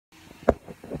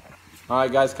All right,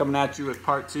 guys, coming at you with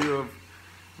part 2 of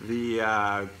the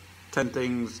top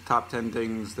 10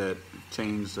 things that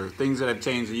changed, or things that have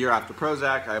changed a year after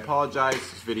Prozac. I apologize,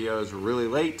 this video is really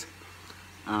late,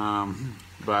 but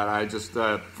I just,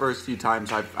 the first few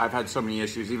times I've had so many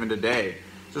issues, even today,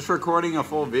 just recording a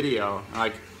full video.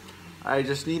 Like, I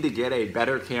just need to get a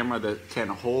better camera that can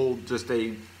hold just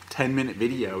a 10-minute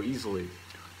video easily.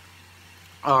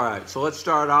 All right, so let's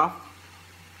start off.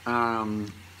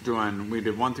 We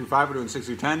did 1 through 5, we're doing 6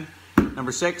 through 10.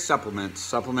 Number 6, supplements.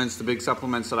 Supplements, the big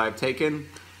supplements that I've taken.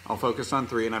 I'll focus on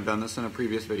 3, and I've done this in a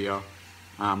previous video.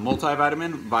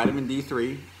 Multivitamin, vitamin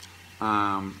D3,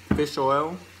 fish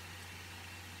oil,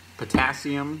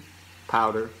 potassium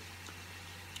powder,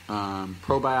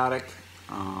 probiotic,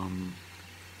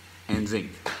 and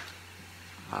zinc.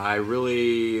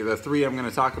 The 3 I'm going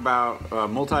to talk about,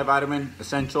 multivitamin,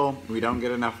 essential. We don't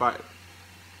get enough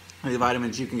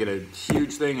vitamins. You can get a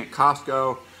huge thing at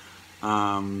Costco.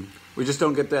 We just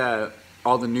don't get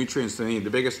all the nutrients they need. The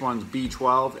biggest ones,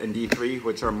 B12 and D3,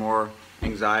 which are more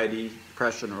anxiety,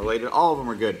 depression related. All of them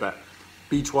are good, but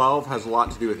B12 has a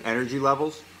lot to do with energy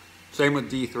levels. Same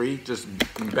with D3, just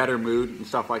better mood and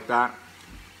stuff like that.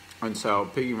 And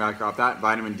so piggyback off that,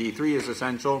 vitamin D3 is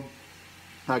essential.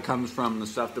 That comes from the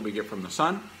stuff that we get from the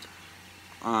sun.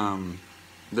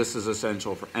 This is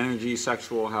essential for energy,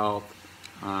 sexual health,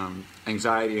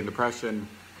 anxiety and depression.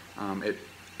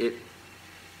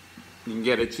 You can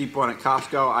get a cheap one at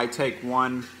Costco. I take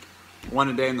one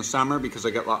a day in the summer because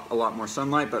I get a lot more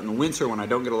sunlight, but in the winter when I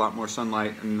don't get a lot more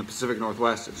sunlight, in the Pacific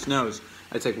Northwest it snows,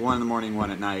 I take one in the morning,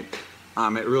 one at night.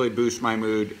 It really boosts my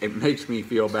mood. It makes me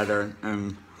feel better,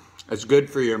 and it's good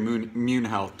for your immune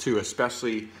health too,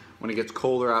 especially when it gets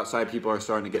colder outside. People are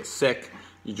starting to get sick.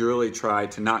 You really try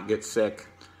to not get sick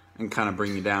and kind of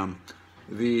bring you down.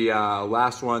 The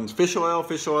last one's fish oil.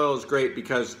 Fish oil is great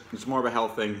because it's more of a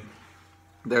health thing.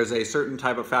 There's a certain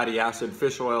type of fatty acid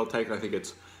fish oil take, I think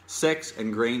it's 6,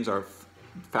 and grains are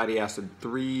fatty acid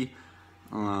 3.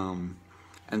 And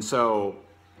so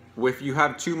if you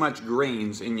have too much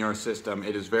grains in your system,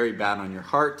 it is very bad on your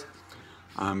heart.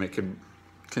 It could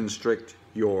constrict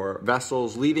your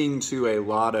vessels, leading to a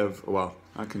lot of, well,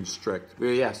 not constrict, but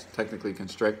yes, technically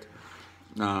constrict,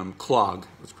 clog,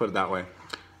 let's put it that way.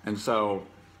 And so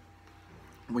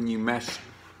when you mesh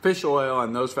fish oil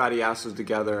and those fatty acids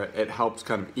together, it helps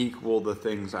kind of equal the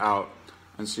things out.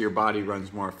 And so your body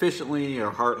runs more efficiently, your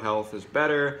heart health is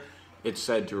better. It's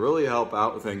said to really help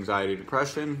out with anxiety,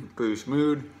 depression, boost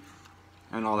mood,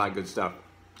 and all that good stuff.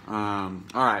 All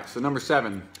right, so number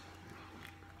 7.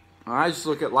 I just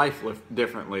look at life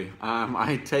differently.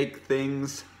 I take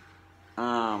things,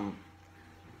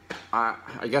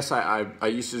 I guess I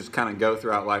used to just kind of go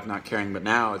throughout life not caring, but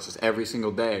now it's just every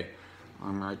single day.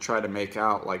 I try to make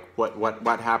out like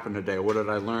what happened today. What did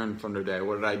I learn from today?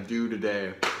 What did I do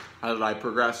today? How did I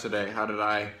progress today? How did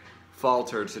I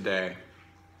falter today?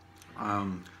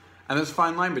 And there's a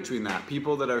fine line between that.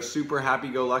 People that are super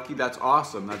happy-go-lucky, that's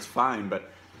awesome, that's fine.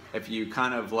 But if you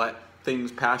kind of let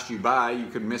things pass you by, you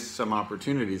could miss some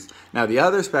opportunities. Now the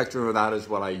other spectrum of that is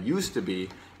what I used to be,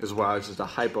 is where I was just a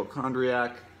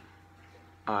hypochondriac.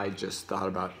 I just thought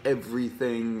about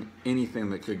everything, anything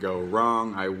that could go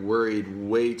wrong. I worried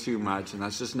way too much, and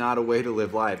that's just not a way to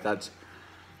live life.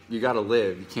 You gotta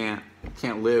live. You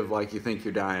can't live like you think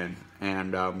you're dying.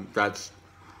 And that's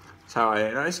how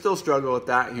I still struggle with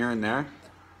that here and there.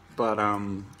 But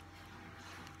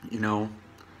you know,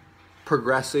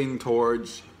 progressing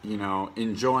towards, you know,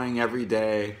 enjoying every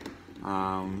day,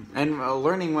 and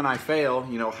learning when I fail.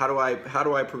 You know, how do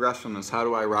I progress from this? How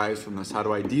do I rise from this? How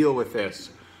do I deal with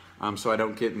this, so I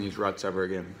don't get in these ruts ever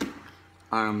again?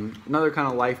 Another kind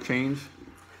of life change.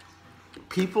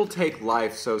 People take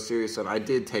life so seriously, and I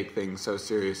did take things so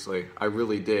seriously. I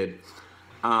really did.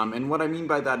 And what I mean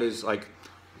by that is, like,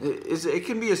 it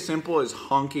can be as simple as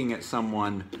honking at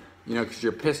someone, you know, because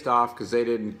you're pissed off because they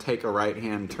didn't take a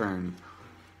right-hand turn.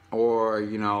 Or,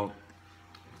 you know,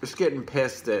 just getting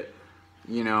pissed at,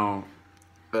 you know,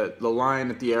 the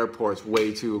line at the airport's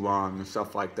way too long and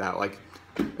stuff like that. Like,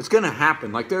 it's going to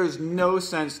happen. Like, there's no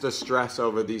sense to stress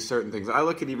over these certain things. I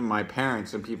look at even my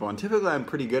parents and people, and typically I'm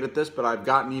pretty good at this, but I've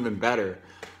gotten even better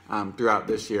throughout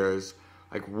this year. Is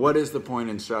like, what is the point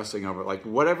in stressing over it? Like,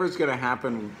 whatever's going to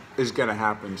happen is going to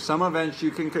happen. Some events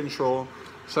you can control,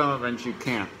 some events you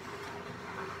can't.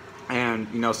 And,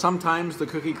 you know, sometimes the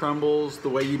cookie crumbles the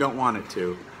way you don't want it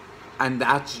to. And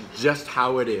that's just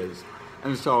how it is.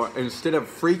 And so instead of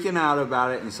freaking out about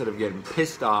it, instead of getting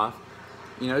pissed off,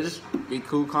 you know, just be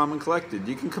cool, calm, and collected.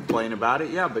 You can complain about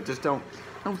it, yeah, but just don't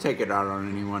take it out on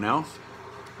anyone else,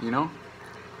 you know?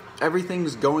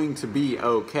 everything's going to be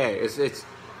okay.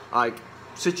 like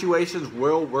situations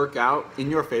will work out in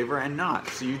your favor and not.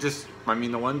 So you just, I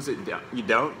mean, the ones that you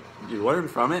don't, you learn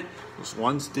from it. Those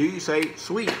ones do, you say,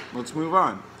 sweet, let's move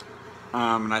on.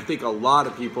 And I think a lot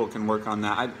of people can work on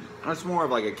that. That's more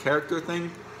of like a character thing.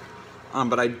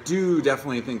 But I do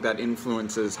definitely think that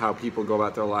influences how people go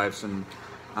about their lives and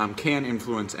can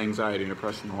influence anxiety and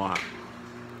depression a lot.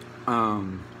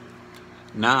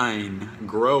 9,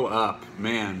 grow up.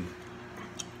 Man,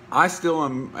 I still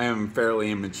am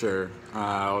fairly immature.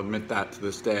 I'll admit that to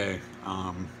this day.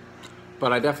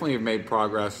 But I definitely have made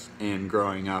progress in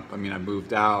growing up. I mean, I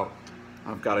moved out.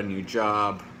 I've got a new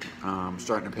job.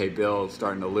 Starting to pay bills,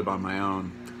 starting to live on my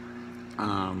own.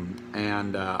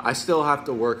 And I still have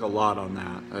to work a lot on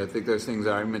that. I think there's things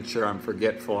that I'm immature, I'm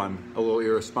forgetful, I'm a little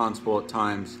irresponsible at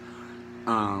times.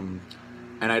 And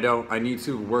I need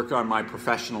to work on my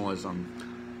professionalism.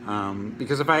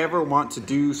 Because if I ever want to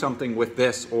do something with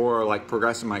this or like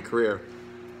progress in my career,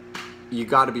 you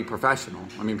got to be professional.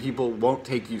 I mean, people won't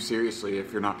take you seriously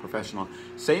if you're not professional.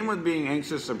 Same with being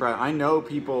anxious and depressed. I know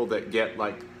people that get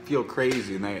like, feel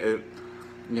crazy and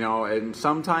and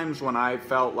sometimes when I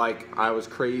felt like I was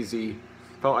crazy,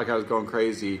 felt like I was going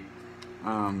crazy,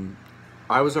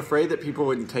 I was afraid that people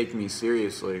wouldn't take me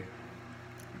seriously.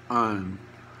 And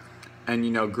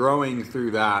growing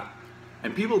through that,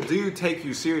 and people do take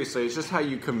you seriously, it's just how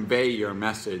you convey your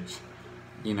message.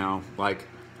 Like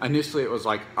initially it was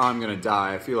like, oh, I'm gonna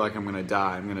die, I feel like I'm gonna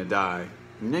die, I'm gonna die.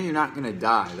 No, you're not gonna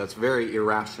die. That's very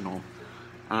irrational.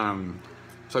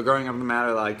 So growing up in the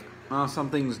matter, like, well,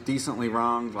 something's decently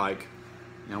wrong, like,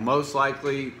 most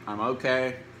likely I'm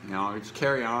okay, just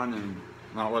carry on and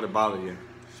not let it bother you.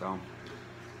 So,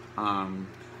 and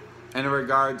in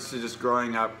regards to just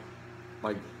growing up,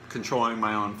 like controlling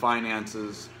my own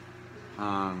finances,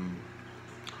 and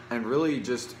really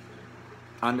just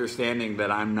understanding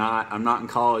that I'm not in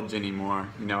college anymore.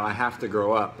 I have to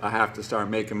grow up. I have to start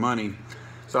making money,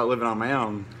 start living on my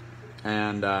own,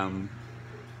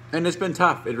 and it's been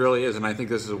tough. It really is, and I think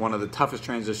this is one of the toughest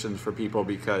transitions for people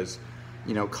because,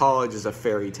 college is a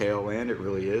fairy tale land. It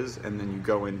really is, and then you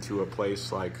go into a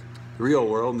place like the real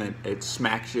world, and it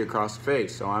smacks you across the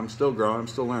face. So I'm still growing. I'm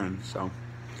still learning. So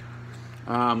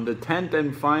the 10th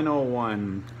and final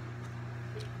one,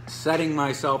 setting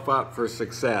myself up for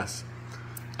success.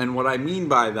 And what I mean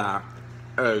by that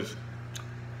is,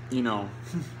 it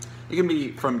can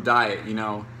be from diet,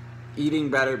 eating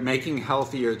better, making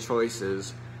healthier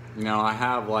choices. I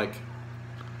have like,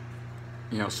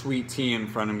 sweet tea in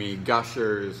front of me,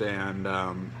 Gushers, and,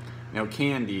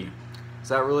 candy. Is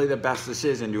that really the best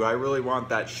decision? Do I really want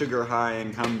that sugar high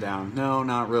and come down? No,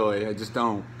 not really. I just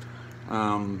don't.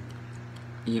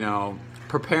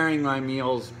 Preparing my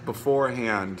meals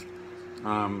beforehand.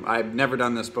 I've never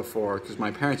done this before because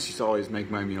my parents used to always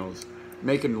make my meals.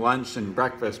 Making lunch and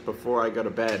breakfast before I go to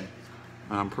bed.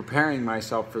 Preparing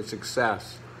myself for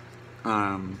success.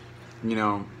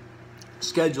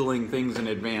 Scheduling things in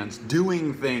advance.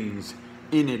 Doing things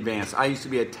in advance. I used to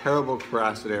be a terrible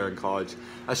procrastinator in college.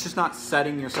 That's just not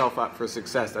setting yourself up for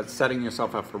success. That's setting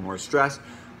yourself up for more stress,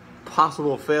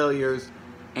 possible failures,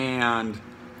 and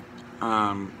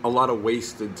a lot of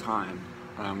wasted time.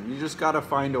 You just got to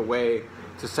find a way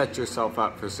to set yourself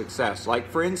up for success. Like,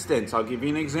 for instance, I'll give you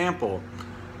an example.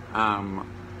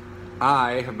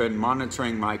 I have been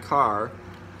monitoring my car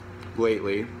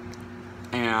lately,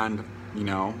 and you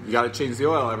got to change the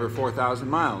oil every 4,000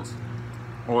 miles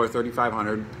or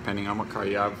 3,500, depending on what car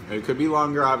you have. It could be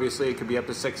longer, obviously. It could be up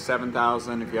to 6,000,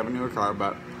 7,000 if you have a newer car.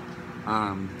 But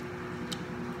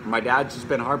my dad's just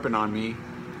been harping on me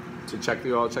to check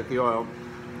the oil.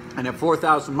 And at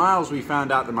 4,000 miles, we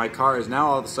found out that my car is now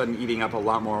all of a sudden eating up a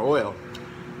lot more oil.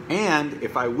 And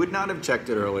if I would not have checked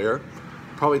it earlier,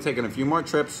 probably taken a few more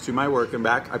trips to my work and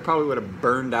back, I probably would have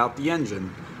burned out the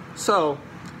engine. So,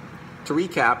 to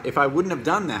recap, if I wouldn't have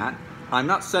done that, I'm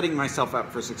not setting myself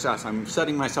up for success. I'm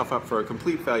setting myself up for a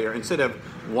complete failure. Instead of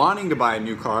wanting to buy a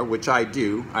new car, which I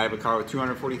do, I have a car with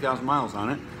 240,000 miles on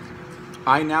it,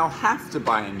 I now have to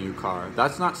buy a new car.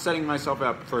 That's not setting myself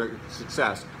up for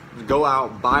success. Go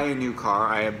out, buy a new car.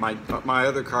 I have my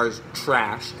other car's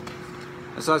trashed.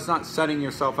 So that's not setting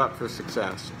yourself up for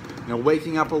success.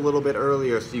 Waking up a little bit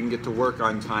earlier so you can get to work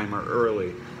on time or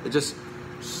early. It just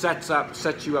sets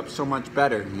you up so much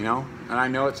better, And I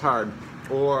know it's hard.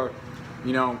 Or,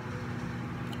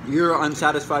 you're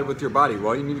unsatisfied with your body.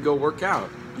 Well, you need to go work out.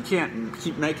 You can't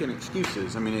keep making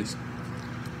excuses.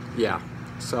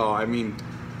 So,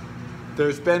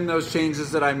 there's been those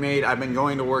changes that I made. I've been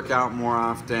going to work out more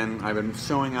often. I've been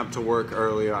showing up to work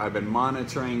earlier. I've been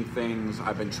monitoring things.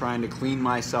 I've been trying to clean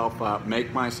myself up,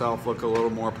 make myself look a little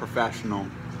more professional.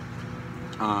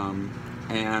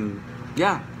 And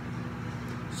yeah,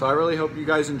 so I really hope you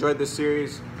guys enjoyed this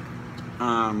series.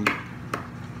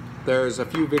 There's a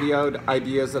few video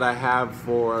ideas that I have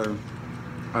for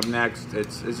up next.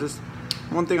 It's just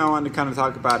one thing I wanted to kind of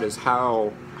talk about is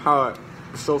how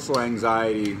social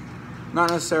anxiety, not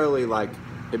necessarily like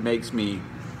it makes me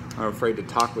afraid to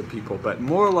talk with people, but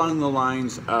more along the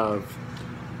lines of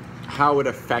how it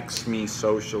affects me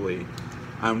socially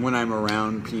when I'm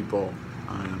around people.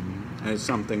 And it's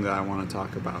something that I want to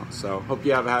talk about. So hope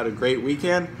you have had a great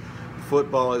weekend.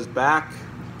 Football is back.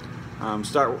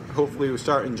 Hopefully we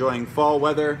start enjoying fall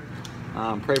weather.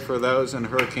 Pray for those in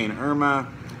Hurricane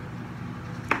Irma.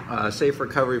 Safe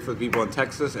recovery for the people in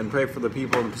Texas, and pray for the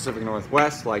people in the Pacific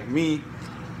Northwest like me.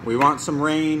 We want some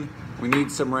rain. We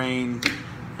need some rain,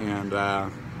 and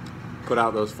put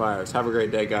out those fires. Have a great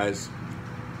day, guys.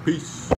 Peace.